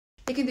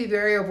It can be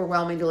very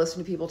overwhelming to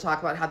listen to people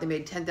talk about how they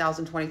made $10,000,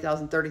 $20,000,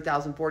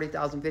 $30,000, $40,000,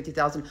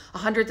 $50,000,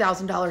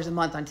 $100,000 a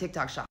month on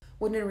TikTok Shop.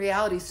 When in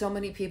reality, so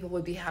many people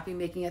would be happy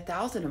making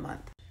 $1,000 a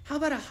month. How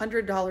about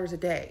 $100 a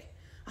day?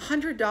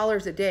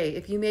 $100 a day,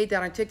 if you made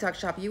that on TikTok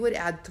Shop, you would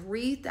add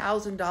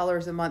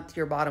 $3,000 a month to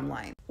your bottom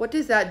line. What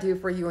does that do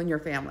for you and your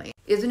family?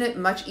 Isn't it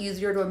much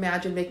easier to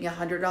imagine making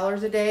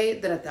 $100 a day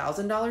than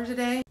 $1,000 a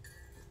day?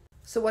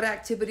 So what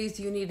activities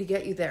do you need to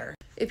get you there?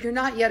 If you're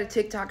not yet a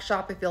TikTok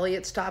Shop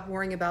affiliate, stop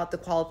worrying about the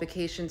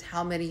qualifications,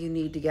 how many you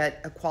need to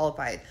get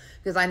qualified.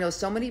 Because I know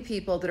so many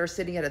people that are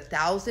sitting at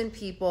 1,000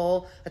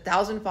 people,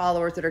 1,000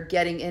 followers that are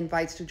getting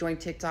invites to join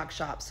TikTok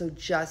Shop. So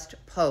just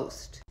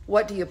post.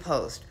 What do you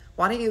post?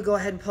 Why don't you go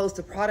ahead and post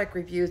the product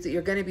reviews that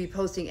you're going to be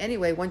posting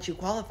anyway once you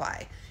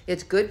qualify?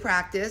 It's good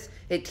practice.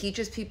 It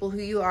teaches people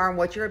who you are and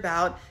what you're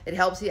about. It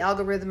helps the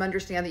algorithm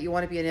understand that you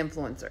want to be an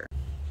influencer.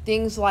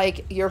 Things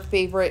like your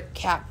favorite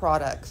cat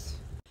products,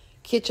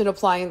 kitchen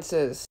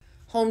appliances,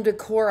 home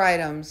decor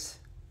items,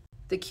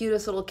 the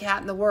cutest little cat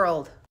in the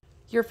world,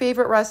 your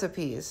favorite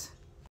recipes.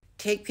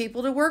 Take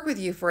people to work with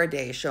you for a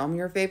day. Show them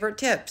your favorite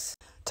tips.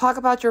 Talk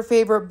about your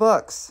favorite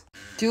books.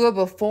 Do a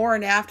before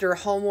and after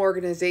home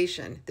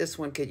organization. This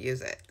one could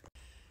use it.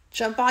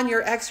 Jump on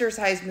your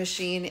exercise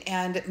machine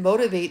and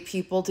motivate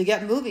people to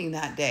get moving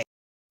that day.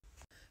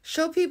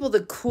 Show people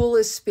the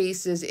coolest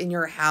spaces in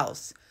your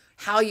house,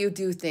 how you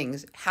do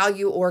things, how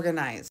you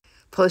organize.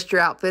 Post your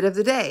outfit of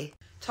the day.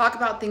 Talk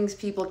about things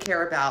people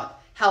care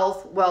about: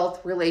 health,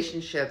 wealth,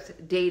 relationships,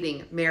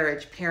 dating,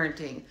 marriage,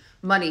 parenting,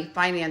 money,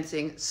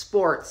 financing,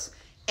 sports,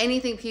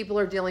 anything people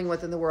are dealing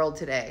with in the world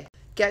today.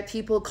 Get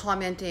people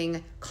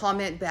commenting,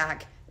 comment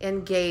back,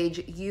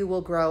 engage. You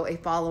will grow a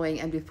following,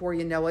 and before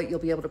you know it, you'll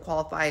be able to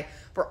qualify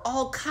for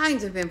all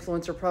kinds of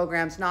influencer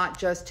programs, not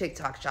just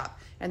TikTok Shop.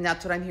 And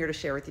that's what I'm here to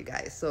share with you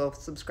guys. So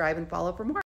subscribe and follow for more.